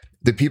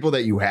 the people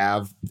that you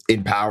have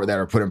in power that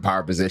are put in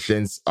power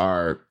positions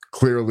are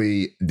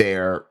clearly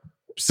there.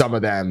 Some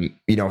of them,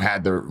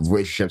 had their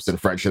relationships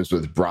and friendships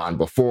with Bron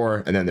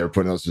before, and then they were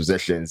put in those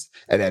positions.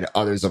 And then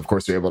others, of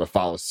course, were able to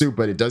follow suit.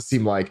 But it does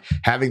seem like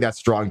having that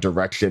strong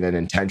direction and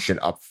intention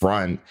up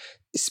front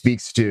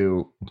speaks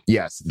to,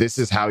 yes, this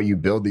is how you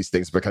build these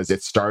things because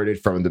it started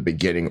from the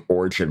beginning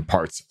origin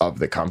parts of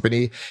the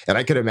company. And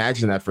I could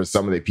imagine that for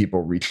some of the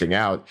people reaching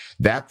out,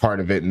 that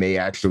part of it may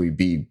actually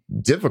be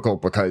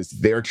difficult because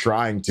they're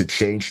trying to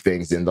change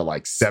things in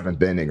the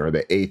seventh inning or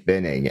the eighth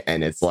inning.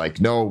 And it's like,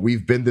 no,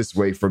 we've been this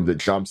way from the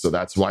jump. So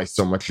that's why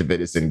so much of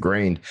it is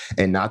ingrained.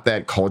 And not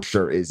that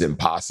culture is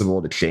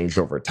impossible to change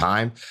over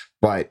time,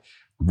 but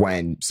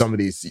when some of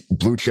these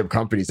blue chip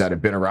companies that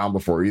have been around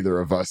before either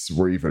of us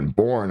were even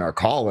born are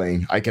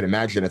calling, I can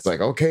imagine it's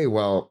like, okay,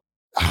 well,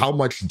 how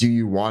much do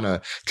you want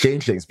to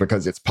change things?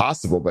 Because it's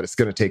possible, but it's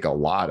going to take a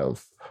lot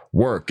of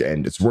work,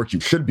 and it's work you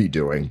should be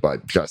doing,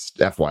 but just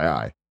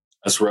FYI.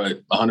 That's right.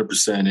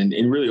 100%.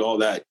 And really all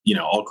that,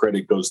 all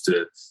credit goes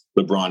to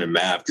LeBron and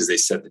Mav because they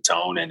set the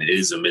tone, and it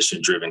is a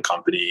mission driven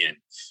company. And,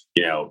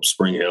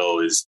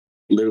 SpringHill is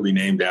literally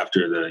named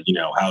after the,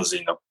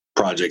 housing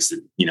projects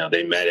that,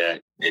 they met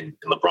at and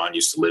LeBron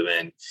used to live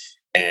in.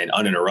 And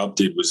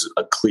Uninterrupted was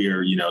a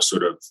clear,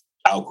 sort of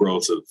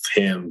outgrowth of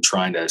him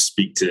trying to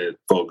speak to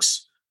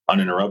folks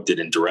uninterrupted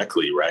and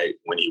directly, right,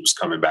 when he was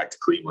coming back to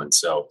Cleveland.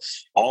 So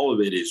all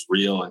of it is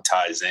real and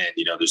ties in.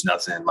 There's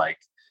nothing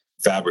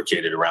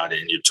fabricated around it.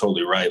 And you're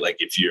totally right. Like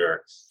if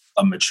you're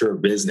a mature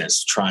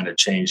business trying to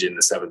change in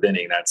the seventh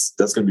inning, that's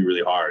going to be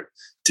really hard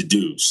to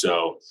do.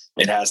 So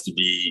it has to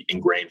be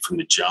ingrained from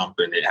the jump,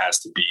 and it has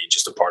to be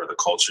just a part of the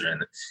culture.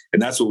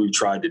 And that's what we've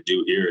tried to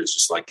do here is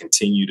just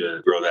continue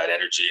to grow that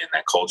energy and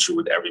that culture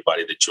with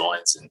everybody that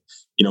joins. And,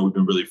 we've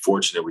been really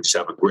fortunate. We just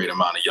have a great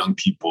amount of young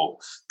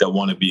people that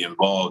want to be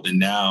involved. And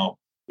now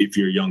if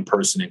you're a young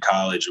person in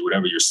college or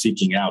whatever, you're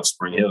seeking out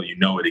SpringHill,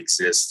 it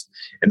exists.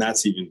 And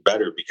that's even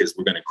better because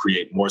we're going to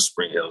create more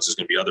SpringHills. There's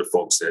going to be other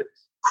folks that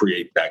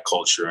create that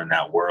culture and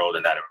that world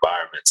and that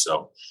environment.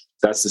 So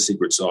that's the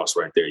secret sauce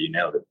right there. You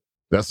nailed it.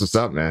 That's what's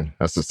up, man.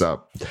 That's what's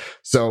up.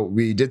 So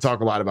we did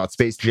talk a lot about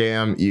Space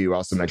Jam. You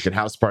also mentioned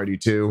House Party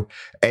too.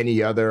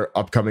 Any other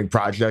upcoming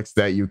projects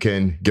that you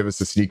can give us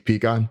a sneak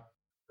peek on?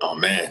 Oh,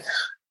 man.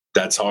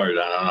 That's hard.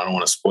 I don't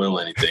want to spoil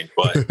anything,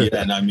 but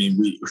yeah, and I mean,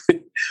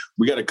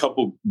 we got a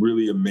couple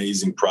really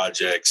amazing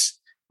projects.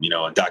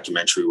 A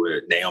documentary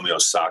with Naomi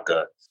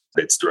Osaka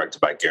that's directed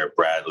by Garrett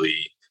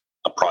Bradley,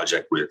 a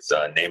project with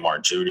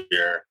Neymar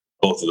Jr.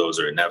 Both of those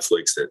are at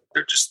Netflix. That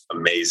they're just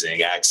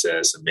amazing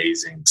access,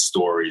 amazing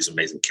stories,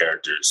 amazing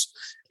characters,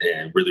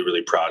 and really,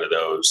 really proud of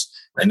those.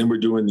 And then we're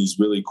doing these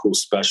really cool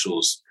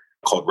specials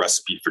called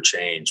Recipe for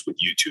Change with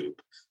YouTube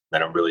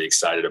that I'm really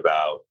excited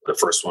about. The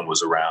first one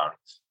was around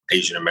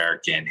Asian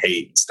American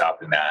hate and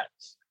stopping that.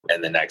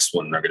 And the next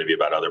one are going to be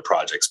about other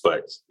projects,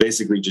 but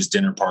basically just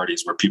dinner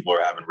parties where people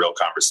are having real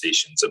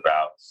conversations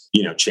about,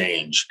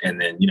 change.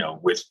 And then,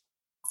 with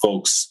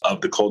folks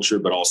of the culture,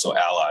 but also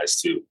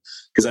allies too.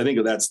 Because I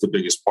think that's the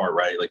biggest part,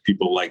 right? Like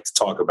people like to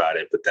talk about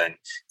it, but then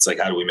it's like,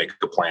 how do we make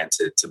a plan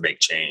to make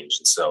change?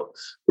 And so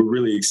we're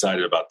really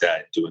excited about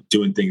that,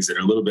 doing things that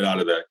are a little bit out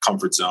of the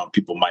comfort zone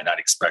people might not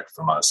expect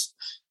from us.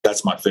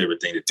 That's my favorite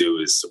thing to do,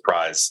 is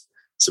surprise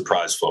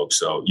folks.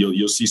 So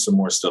you'll see some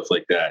more stuff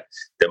like that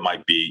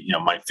might be,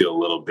 might feel a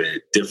little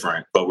bit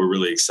different, but we're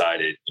really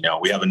excited.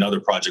 We have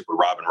another project with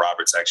Robin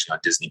Roberts actually on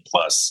Disney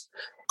Plus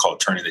called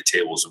Turning the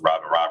Tables with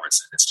Robin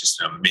Roberts. And it's just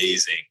an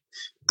amazing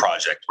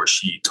project where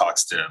she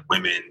talks to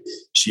women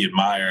she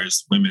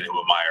admires, women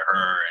who admire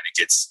her, and it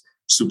gets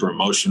super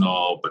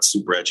emotional, but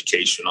super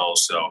educational.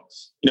 So,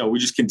 we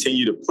just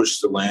continue to push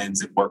the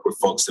lens and work with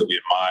folks that we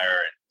admire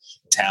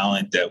and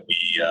talent that we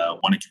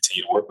want to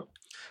continue to work with.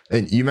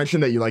 And you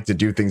mentioned that you like to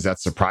do things that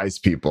surprise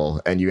people,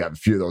 and you have a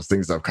few of those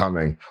things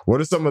upcoming. What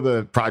are some of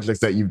the projects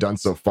that you've done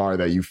so far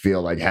that you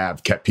feel like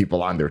have kept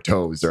people on their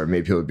toes, or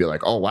maybe people would be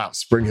like, oh, wow,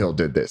 Spring Hill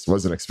did this.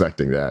 Wasn't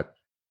expecting that.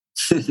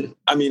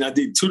 I mean, I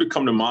think two to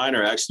come to mind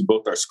are actually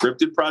both our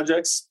scripted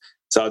projects.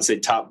 So I'd say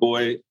Top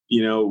Boy,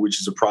 which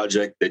is a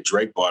project that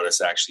Drake brought us,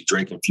 actually.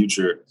 Drake and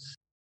Future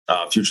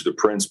the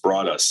Prince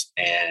brought us.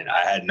 And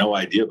I had no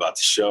idea about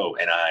the show.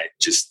 And I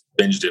just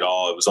binged it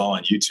all. It was all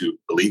on YouTube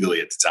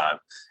illegally at the time.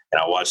 And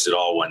I watched it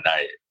all one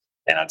night,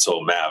 and I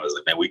told Matt, I was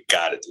like, man, we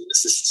got to do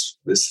this.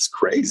 This is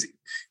crazy.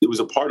 It was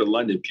a part of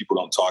London people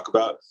don't talk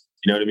about.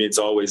 You know what I mean? It's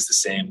always the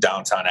same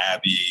Downton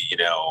Abbey,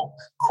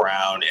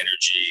 Crown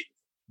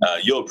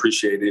energy. You'll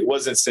appreciate it. It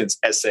wasn't since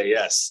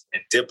SAS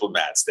and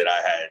Diplomats that I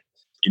had,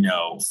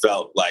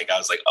 felt like I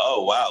was like,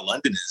 oh, wow,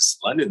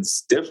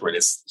 London's different.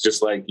 It's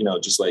just like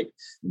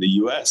the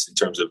US in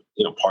terms of,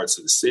 parts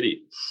of the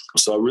city.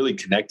 So I really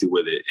connected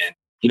with it. And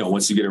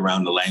once you get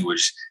around the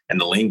language and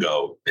the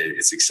lingo,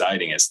 it's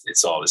exciting.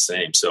 It's all the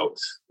same. So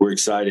we're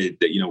excited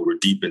that, we're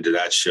deep into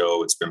that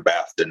show. It's been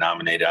BAFTA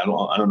nominated. I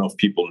don't know if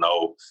people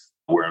know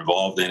we're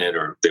involved in it,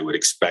 or if they would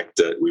expect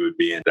that we would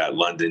be in that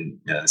London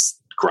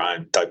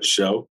crime type of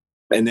show.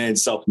 And then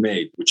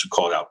Self-Made, which you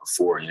called out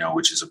before,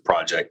 which is a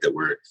project that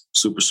we're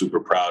super,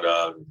 super proud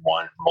of,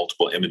 won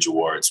multiple Image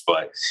Awards.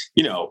 But,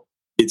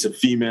 it's a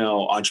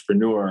female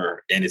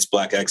entrepreneur and it's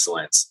Black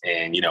excellence.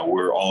 And,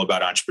 we're all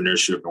about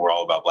entrepreneurship and we're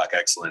all about Black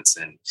excellence.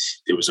 And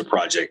it was a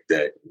project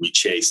that we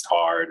chased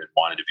hard and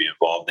wanted to be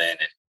involved in.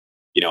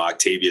 And,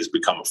 Octavia has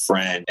become a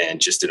friend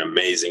and just an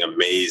amazing,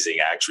 amazing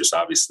actress,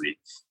 obviously,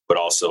 but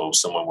also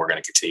someone we're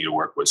going to continue to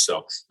work with.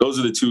 So those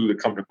are the two that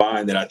come to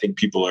mind that I think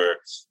people are,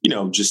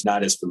 just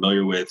not as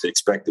familiar with. They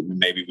expect that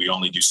maybe we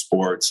only do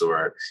sports,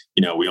 or,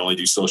 we only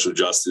do social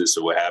justice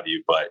or what have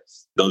you. But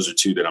those are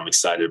two that I'm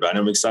excited about. And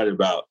I'm excited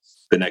about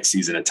the next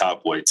season of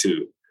Top Boy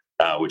too,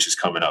 which is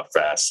coming up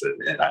fast.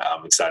 And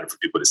I'm excited for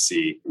people to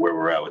see where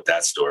we're at with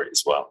that story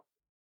as well.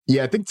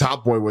 Yeah, I think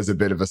Top Boy was a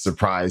bit of a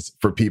surprise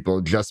for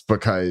people just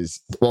because,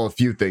 well, a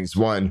few things.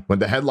 One, when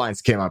the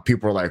headlines came out,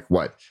 people were like,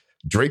 what,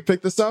 Drake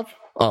picked this up?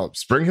 Oh,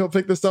 Spring Hill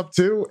picked this up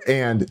too.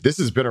 And this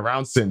has been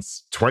around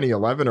since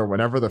 2011 or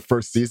whenever the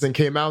first season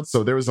came out.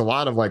 So there was a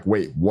lot of like,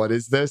 wait, what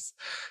is this?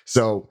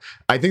 So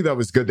I think that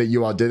was good that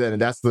you all did that.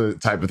 And that's the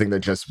type of thing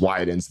that just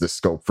widens the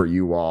scope for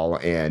you all.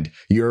 And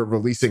you're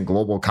releasing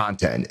global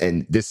content.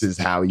 And this is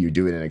how you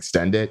do it and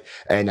extend it.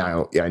 And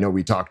I know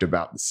we talked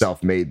about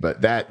Self-Made,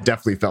 but that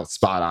definitely felt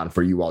spot on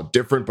for you all.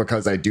 Different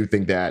because I do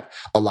think that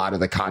a lot of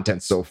the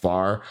content so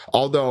far,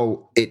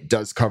 although it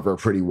does cover a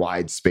pretty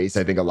wide space,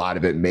 I think a lot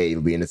of it may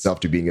lean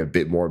itself to being a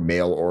bit more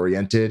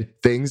male-oriented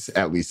things,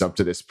 at least up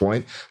to this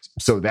point.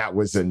 So that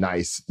was a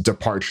nice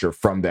departure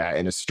from that,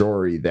 and a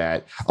story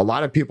that a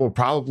lot of people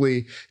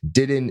probably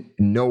didn't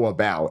know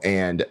about.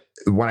 And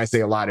when I say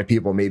a lot of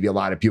people, maybe a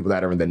lot of people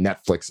that are in the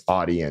Netflix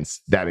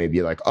audience that may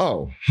be like,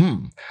 oh,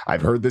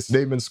 I've heard this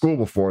name in school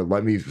before.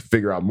 Let me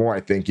figure out more.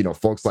 I think,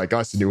 folks like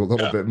us knew a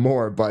little bit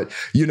more, but,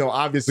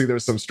 obviously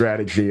there's some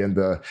strategy in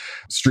the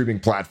streaming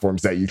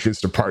platforms that you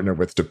choose to partner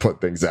with to put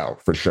things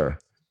out, for sure.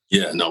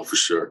 Yeah, no, for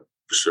sure.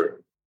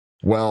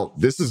 Well,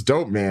 this is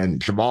dope, man.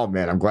 Jamal,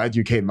 man, I'm glad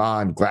you came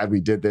on. Glad we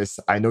did this.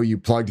 I know you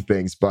plugged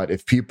things, but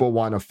if people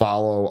want to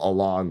follow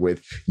along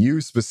with you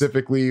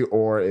specifically,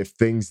 or if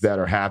things that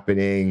are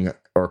happening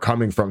or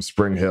coming from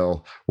Spring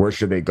Hill, where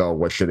should they go?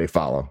 What should they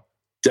follow?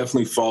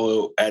 Definitely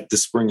follow at the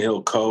Spring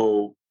Hill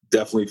Co.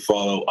 Definitely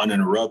follow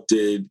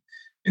Uninterrupted,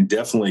 and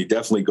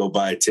definitely go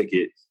buy a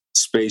ticket.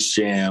 Space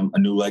Jam: A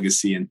New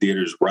Legacy in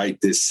theaters right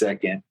this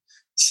second.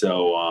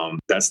 So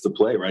that's the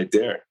play right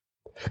there.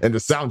 And the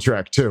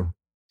soundtrack too.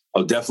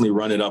 Oh, definitely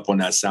run it up on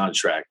that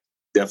soundtrack.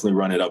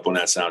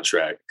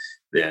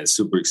 Yeah,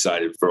 super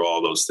excited for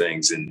all those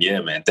things. And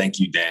yeah, man, thank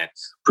you, Dan.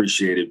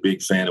 Appreciate it.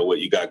 Big fan of what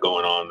you got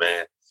going on,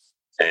 man.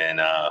 And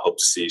hope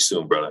to see you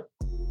soon, brother.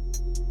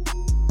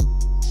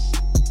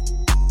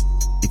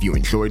 If you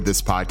enjoyed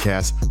this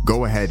podcast,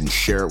 go ahead and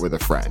share it with a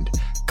friend.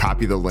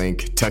 Copy the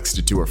link, text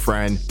it to a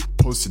friend,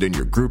 post it in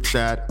your group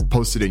chat,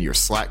 post it in your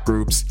Slack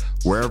groups,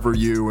 wherever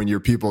you and your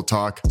people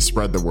talk,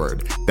 spread the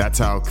word. That's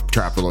how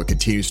Trapelo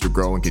continues to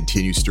grow and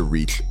continues to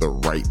reach the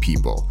right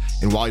people.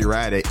 And while you're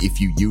at it,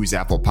 if you use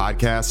Apple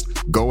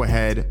Podcasts, go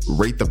ahead,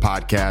 rate the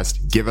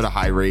podcast, give it a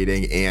high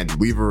rating, and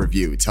leave a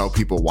review. Tell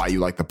people why you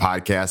like the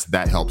podcast.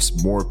 That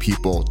helps more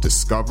people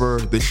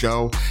discover the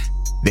show.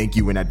 Thank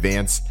you in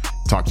advance.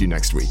 Talk to you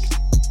next week.